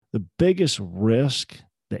The biggest risk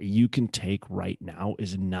that you can take right now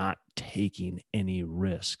is not taking any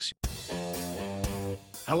risks.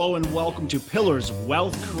 Hello and welcome to Pillars of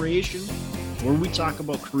Wealth Creation, where we talk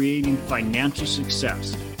about creating financial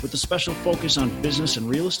success with a special focus on business and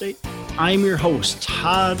real estate. I'm your host,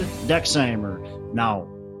 Todd Dexheimer. Now,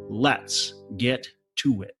 let's get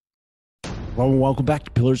to it. Hello and welcome back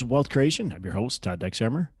to Pillars of Wealth Creation. I'm your host, Todd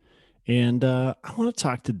Dexheimer. And I want to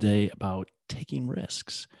talk today about taking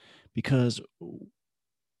risks, because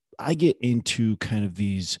I get into kind of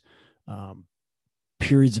these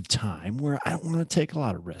periods of time where I don't want to take a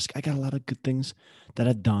lot of risk. I got a lot of good things that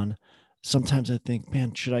I've done. Sometimes I think,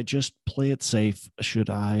 man, should I just play it safe? Should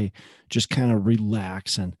I just kind of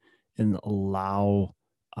relax and allow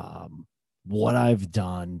what I've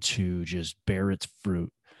done to just bear its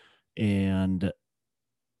fruit? And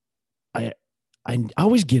I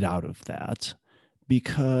always get out of that,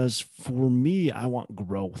 because for me, I want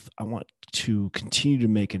growth. I want to continue to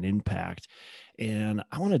make an impact, and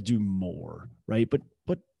I want to do more, right? But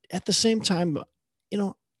at the same time,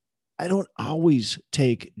 I don't always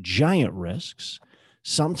take giant risks.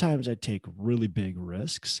 Sometimes I take really big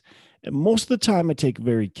risks, and most of the time I take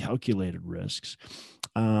very calculated risks.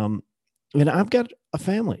 And I've got a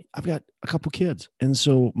family. I've got a couple kids, and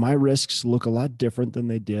so my risks look a lot different than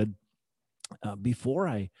they did before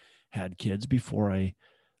I had kids, before I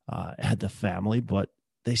had the family. But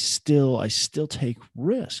I still take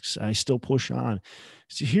risks. I still push on.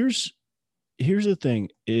 So here's the thing: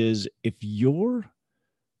 is if you're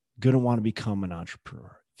going to want to become an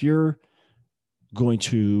entrepreneur, if you're going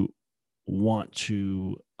to want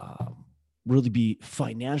to really be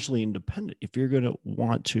financially independent, if you're going to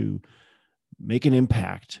want to make an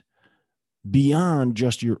impact beyond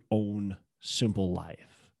just your own simple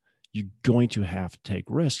life, you're going to have to take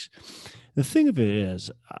risks. The thing of it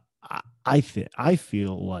is, I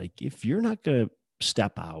feel like if you're not going to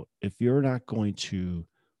step out, if you're not going to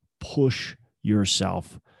push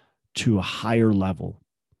yourself to a higher level,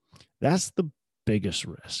 that's the biggest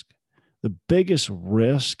risk. The biggest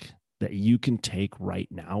risk that you can take right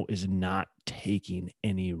now is not taking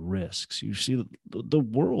any risks. You see, the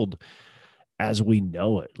world as we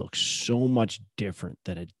know it looks so much different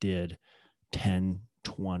than it did 10,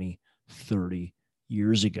 20, 30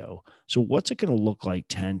 years ago. So what's it going to look like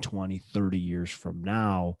 10, 20, 30 years from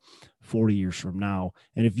now, 40 years from now?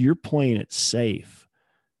 And if you're playing it safe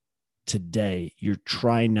today, you're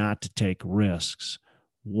trying not to take risks,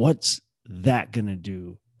 what's that going to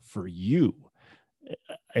do for you?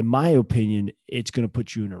 In my opinion, it's going to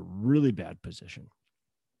put you in a really bad position.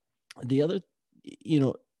 The other,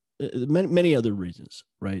 many other reasons,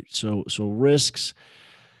 right? So risks,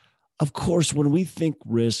 of course, when we think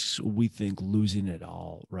risks, we think losing it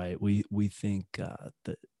all, right? We think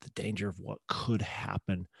the danger of what could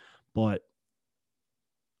happen. But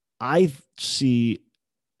I see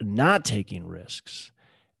not taking risks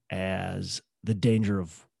as the danger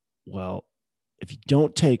of, well, if you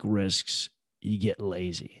don't take risks, you get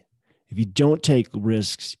lazy. If you don't take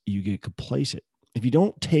risks, you get complacent. If you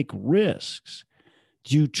don't take risks,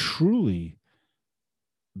 you truly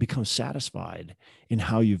become satisfied in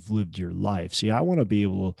how you've lived your life. See, I want to be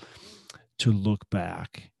able to look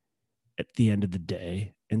back at the end of the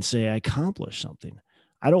day and say I accomplished something.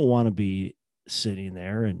 I don't want to be sitting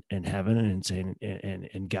there in heaven and saying,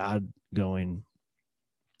 and God going,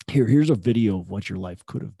 here's a video of what your life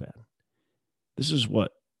could have been. This is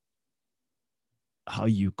how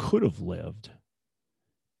you could have lived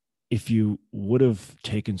if you would have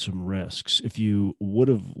taken some risks, if you would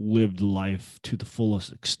have lived life to the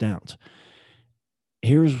fullest extent.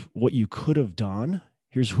 Here's what you could have done.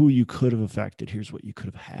 Here's who you could have affected. Here's what you could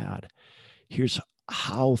have had. Here's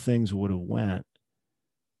how things would have went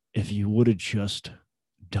if you would have just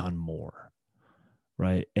done more,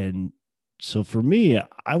 right? And so for me,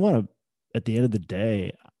 I want to, at the end of the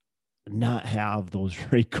day, not have those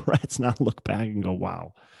regrets, not look back and go,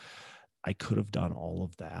 wow, I could have done all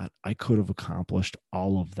of that. I could have accomplished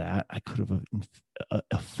all of that. I could have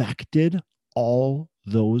affected all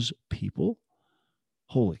those people.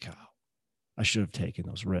 Holy cow. I should have taken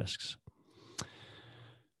those risks.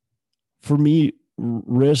 For me,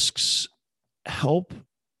 risks help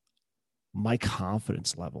my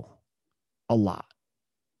confidence level a lot.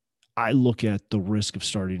 I look at the risk of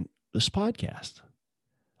starting this podcast.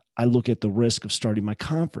 I look at the risk of starting my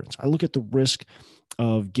conference. I look at the risk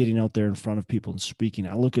of getting out there in front of people and speaking.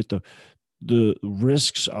 I look at the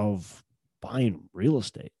risks of buying real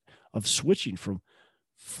estate, of switching from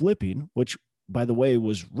flipping, which, by the way,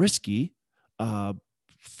 was risky,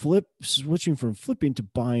 switching from flipping to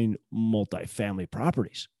buying multifamily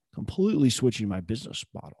properties. completely switching my business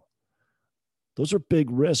model. Those are big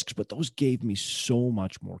risks, but those gave me so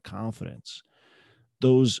much more confidence.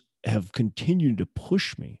 Those have continued to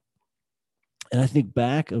push me. And I think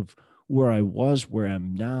back of where I was, where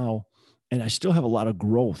I'm now, and I still have a lot of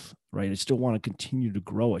growth, right? I still want to continue to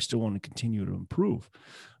grow. I still want to continue to improve,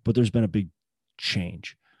 but there's been a big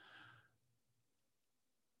change.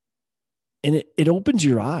 And it opens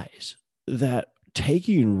your eyes that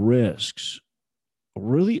taking risks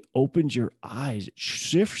really opens your eyes. It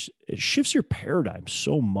shifts your paradigm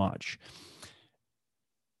so much.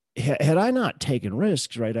 Had I not taken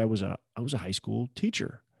risks, right? I was a high school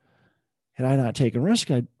teacher. Had I not taken risk,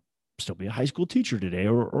 I'd still be a high school teacher today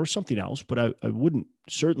or something else, but I wouldn't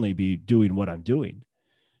certainly be doing what I'm doing.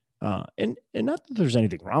 And not that there's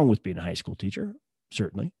anything wrong with being a high school teacher,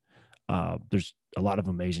 certainly. There's a lot of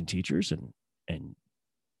amazing teachers and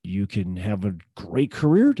you can have a great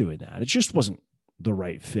career doing that. It just wasn't the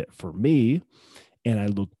right fit for me. And I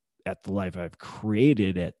look at the life I've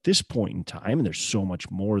created at this point in time, and there's so much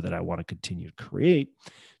more that I want to continue to create,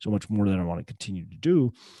 so much more that I want to continue to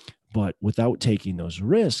do. But without taking those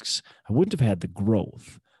risks, I wouldn't have had the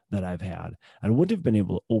growth that I've had. I wouldn't have been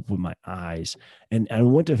able to open my eyes, and I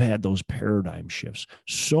wouldn't have had those paradigm shifts.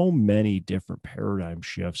 So many different paradigm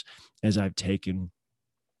shifts as I've taken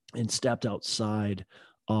and stepped outside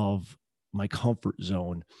of my comfort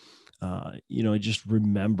zone. I just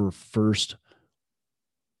remember first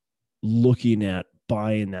looking at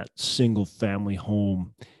buying that single family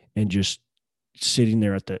home and just sitting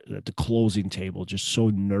there at the closing table, just so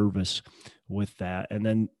nervous with that. And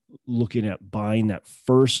then looking at buying that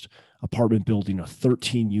first apartment building, a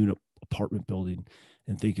 13 unit apartment building,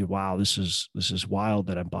 and thinking, wow, this is wild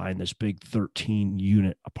that I'm buying this big 13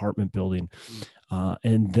 unit apartment building.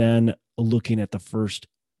 And then looking at the first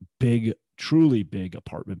truly big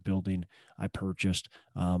apartment building I purchased.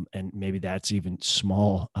 And maybe that's even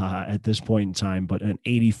small at this point in time, but an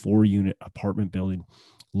 84 unit apartment building,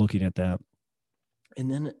 looking at that. And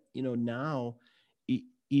then, now,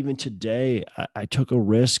 even today, I took a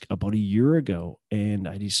risk about a year ago and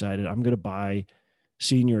I decided I'm going to buy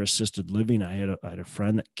senior assisted living. I had a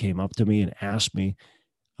friend that came up to me and asked me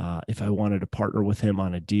if I wanted to partner with him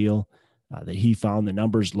on a deal that he found. The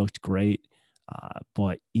numbers looked great.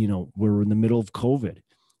 But, we're in the middle of COVID.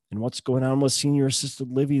 And what's going on with senior assisted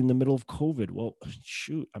living in the middle of COVID? Well,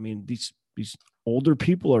 shoot, I mean, these older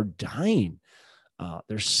people are dying.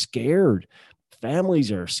 They're scared.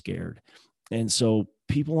 Families are scared. And so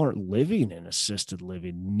people aren't living in assisted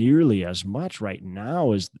living nearly as much right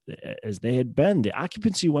now as they had been. The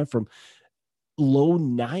occupancy went from low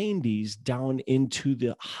 90s down into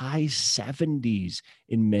the high 70s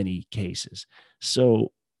in many cases.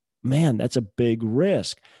 So, man, that's a big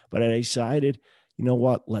risk. But I decided, you know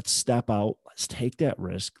what, let's step out. Let's take that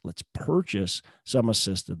risk. Let's purchase some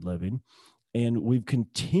assisted living. And we've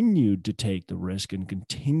continued to take the risk and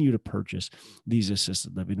continue to purchase these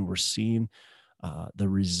assisted living. We're seeing the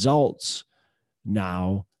results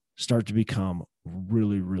now start to become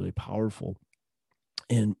really, really powerful.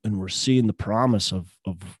 And we're seeing the promise of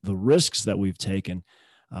the risks that we've taken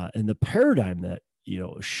and the paradigm that,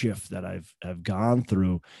 shift that I've gone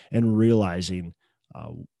through, and realizing,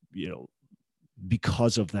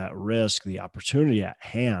 because of that risk, the opportunity at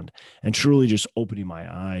hand, and truly just opening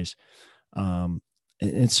my eyes.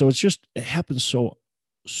 And so it happens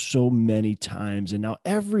so many times. And now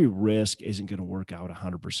every risk isn't going to work out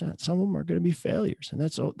 100%. Some of them are going to be failures, and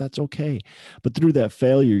that's okay. But through that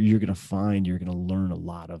failure, you're going to learn a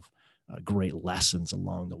lot of great lessons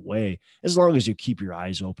along the way, as long as you keep your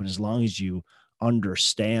eyes open, as long as you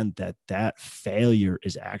understand that failure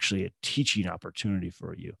is actually a teaching opportunity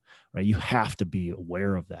for you, right? You have to be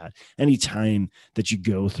aware of that. Anytime that you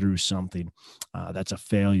go through something that's a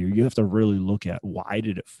failure, you have to really look at, why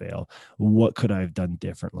did it fail? What could I have done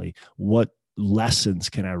differently? What lessons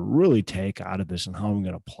can I really take out of this, and how I'm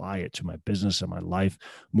going to apply it to my business and my life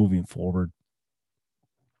moving forward?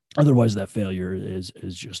 Otherwise, that failure is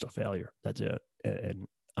just a failure. That's it. And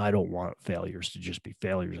I don't want failures to just be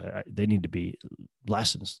failures. They need to be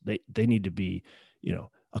lessons. They need to be,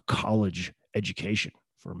 a college education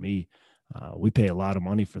for me. We pay a lot of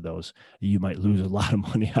money for those. You might lose a lot of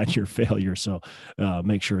money on your failure. So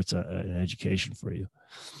make sure it's an education for you.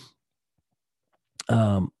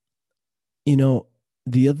 The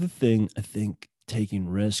other thing I think taking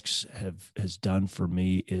risks has done for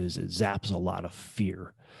me is it zaps a lot of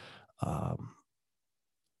fear.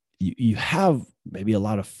 You have maybe a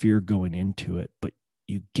lot of fear going into it, but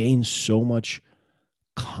you gain so much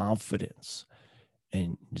confidence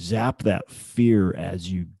and zap that fear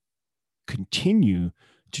as you continue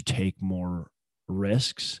to take more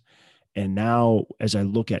risks. And now as I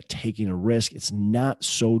look at taking a risk, it's not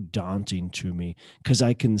so daunting to me because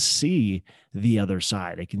I can see the other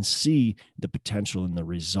side. I can see the potential in the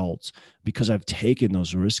results because I've taken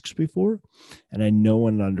those risks before. And I know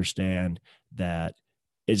and understand that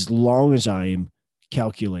as long as I'm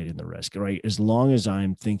calculating the risk, right? As long as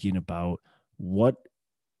I'm thinking about what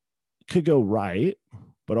could go right,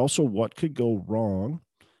 but also what could go wrong,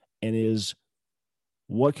 and is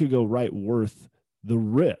what could go right worth the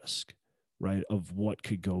risk, right, of what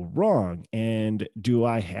could go wrong? And do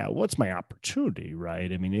I have, what's my opportunity,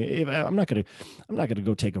 right? I mean, if I'm not going to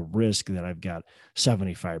go take a risk that I've got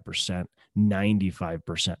 75%,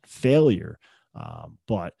 95% failure.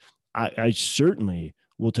 But I certainly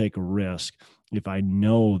will take a risk if I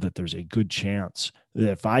know that there's a good chance that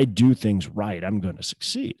if I do things right, I'm going to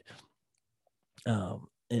succeed.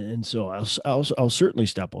 And so I'll certainly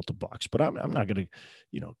step out the box, but I'm not going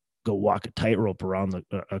to, go walk a tightrope around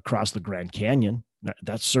across the Grand Canyon.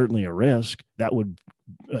 That's certainly a risk. That would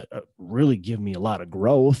really give me a lot of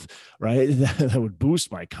growth, right? That would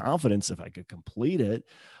boost my confidence if I could complete it.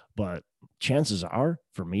 But chances are,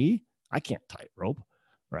 for me, I can't tightrope,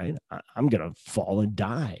 right? I'm going to fall and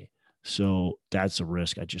die. So that's a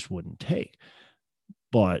risk I just wouldn't take.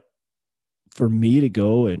 But for me to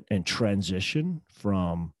go and transition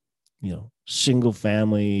from, single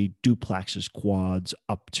family duplexes, quads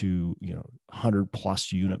up to, 100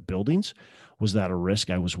 plus unit buildings, was that a risk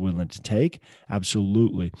I was willing to take?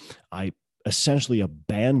 Absolutely. I essentially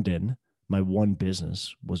abandoned my one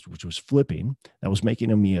business, which was flipping, that was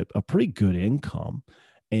making me a pretty good income.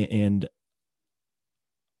 And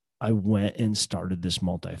I went and started this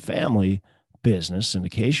multifamily business,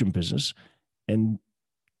 syndication business. And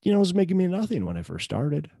it was making me nothing when I first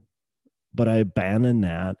started, but I abandoned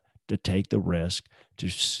that to take the risk to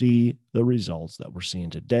see the results that we're seeing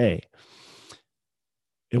today.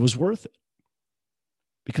 It was worth it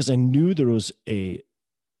because I knew there was a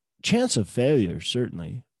chance of failure,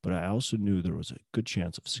 certainly, but I also knew there was a good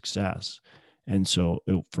chance of success. And so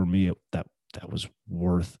for me, that was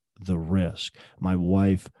worth the risk. My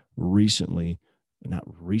wife recently, not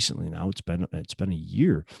recently now, it's been a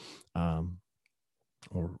year,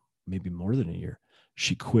 or maybe more than a year,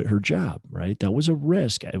 she quit her job, right? That was a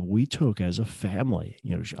risk we took as a family.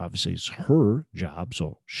 Obviously it's her job,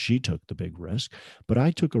 so she took the big risk, but I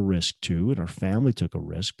took a risk too. And our family took a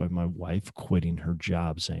risk by my wife quitting her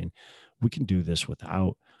job, saying, we can do this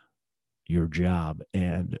without your job.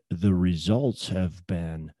 And the results have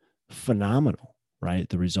been phenomenal, right?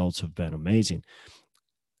 The results have been amazing.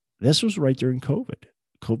 This was right during COVID.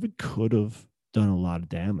 COVID could have done a lot of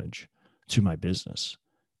damage to my business,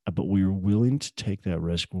 but we were willing to take that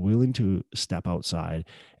risk. We're willing to step outside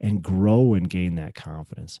and grow and gain that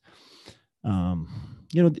confidence.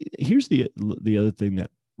 Here's the other thing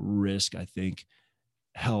that risk, I think,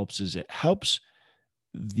 helps is it helps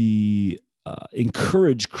the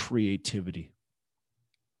encourage creativity.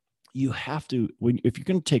 You have to, if you're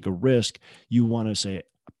going to take a risk, you want to say,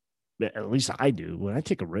 at least I do, when I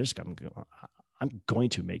take a risk, I'm going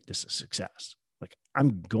to make this a success. Like,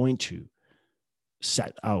 I'm going to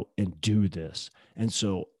set out and do this. And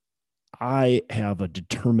so I have a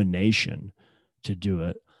determination to do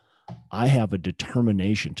it. I have a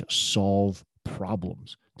determination to solve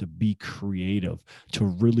problems, to be creative, to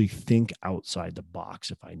really think outside the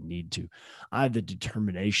box if I need to. I have the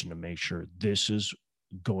determination to make sure this is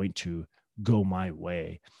going to go my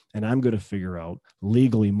way. And I'm going to figure out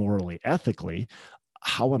legally, morally, ethically,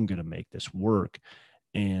 how I'm going to make this work.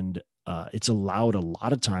 And it's allowed a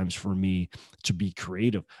lot of times for me to be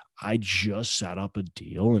creative. I just set up a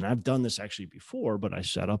deal, and I've done this actually before, but I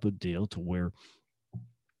set up a deal to where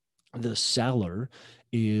the seller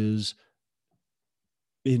is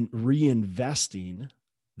in reinvesting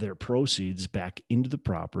their proceeds back into the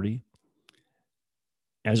property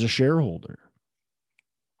as a shareholder.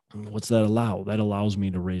 What's that allow? That allows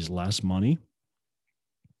me to raise less money.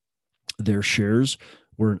 Their shares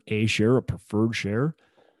were an A share, a preferred share.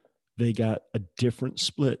 They got a different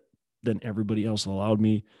split than everybody else. It allowed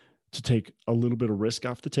me to take a little bit of risk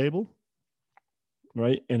off the table,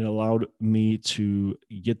 right? And it allowed me to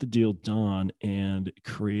get the deal done and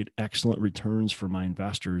create excellent returns for my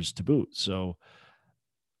investors to boot. So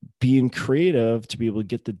being creative to be able to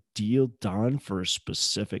get the deal done for a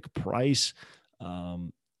specific price,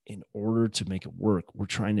 in order to make it work. We're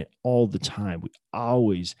trying it all the time. We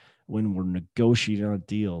always, when we're negotiating on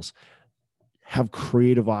deals, have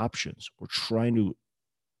creative options. We're trying to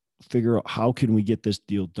figure out how can we get this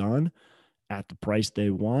deal done at the price they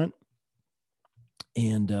want.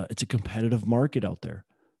 And it's a competitive market out there.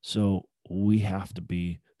 So we have to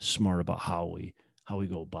be smart about how we how we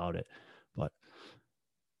go about it. But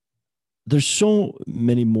there's so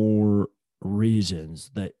many more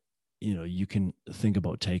reasons that, you can think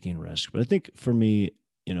about taking risks. But I think for me,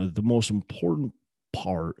 the most important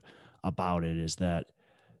part about it is that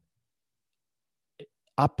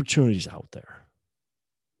opportunities out there,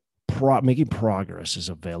 making progress is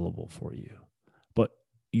available for you, but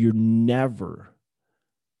you're never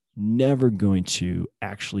going to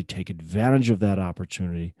actually take advantage of that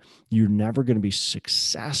opportunity. You're never going to be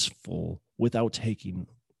successful without taking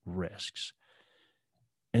risks.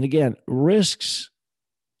 And again, risks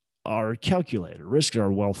are calculated. Risks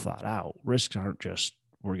are well thought out. Risks aren't just,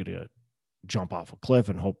 we're going to jump off a cliff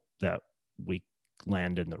and hope that we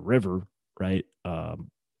land in the river, right?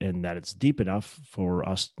 And that it's deep enough for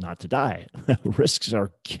us not to die. Risks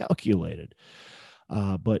are calculated.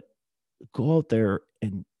 But go out there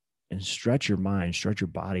and stretch your mind, stretch your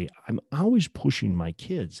body. I'm always pushing my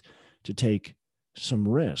kids to take some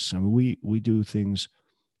risks. I mean, we do things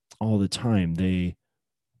all the time. They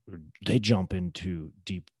jump into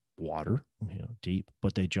deep water, deep,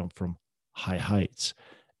 but they jump from high heights,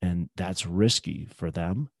 and that's risky for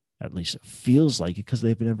them. At least it feels like it, because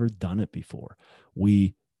they've never done it before.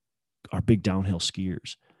 We are big downhill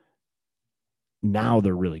skiers. Now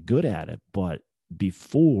they're really good at it, but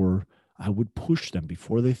before, I would push them.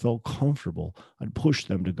 Before they felt comfortable, I'd push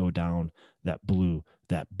them to go down that blue,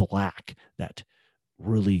 that black, that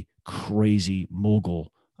really crazy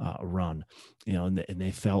mogul run, and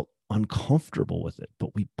they felt uncomfortable with it,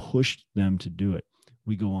 but we pushed them to do it.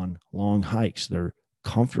 We go on long hikes. They're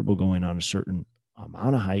comfortable going on a certain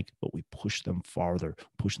amount of hike, but we push them farther,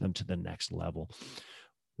 push them to the next level.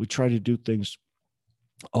 We try to do things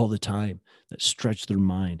all the time that stretch their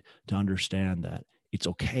mind to understand that it's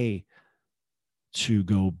okay to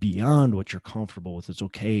go beyond what you're comfortable with. It's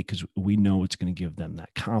okay, because we know it's going to give them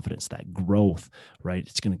that confidence, that growth, right?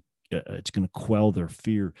 It's going to quell their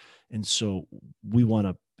fear. And so we want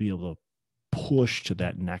to be able to push to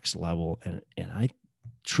that next level. And I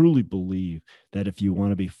truly believe that if you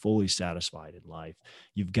want to be fully satisfied in life,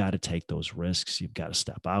 you've got to take those risks. You've got to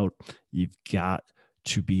step out. You've got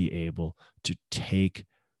to be able to take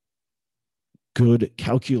good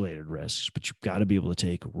calculated risks, but you've got to be able to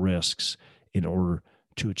take risks in order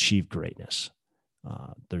to achieve greatness.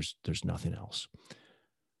 There's nothing else.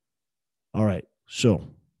 All right. So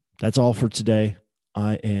that's all for today.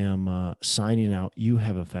 I am signing out. You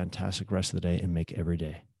have a fantastic rest of the day, and make every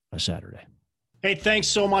day a Saturday. Hey, thanks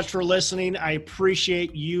so much for listening. I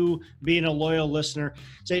appreciate you being a loyal listener.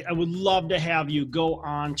 I would love to have you go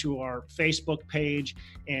on to our Facebook page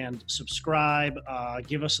and subscribe.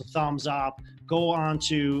 Give us a thumbs up. Go on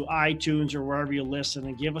to iTunes or wherever you listen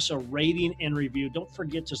and give us a rating and review. Don't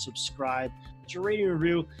forget to subscribe. Your rating and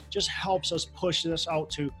review just helps us push this out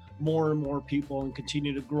to more and more people and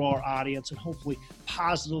continue to grow our audience and hopefully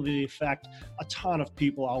positively affect a ton of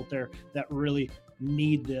people out there that really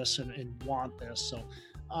need this and want this. So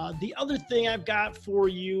the other thing I've got for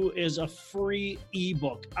you is a free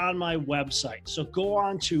ebook on my website. So go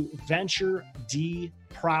on to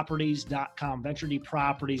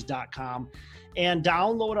venturedproperties.com, and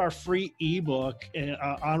download our free ebook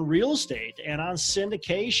on real estate and on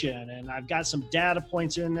syndication. And I've got some data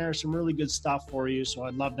points in there, some really good stuff for you. So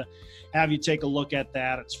I'd love to have you take a look at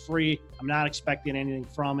that. It's free. I'm not expecting anything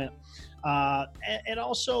from it. And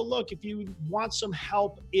also, look, if you want some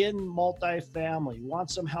help in multifamily,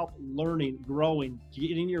 want some help learning, growing,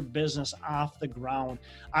 getting your business off the ground,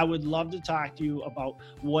 I would love to talk to you about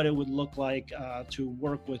what it would look like to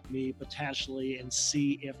work with me potentially and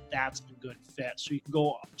see if that's a good fit. So you can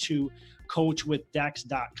go to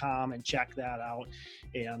coachwithdex.com and check that out,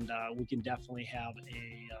 and we can definitely have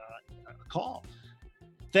a call.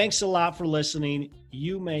 Thanks a lot for listening.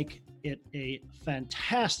 You make it a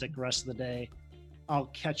fantastic rest of the day. I'll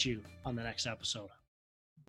catch you on the next episode.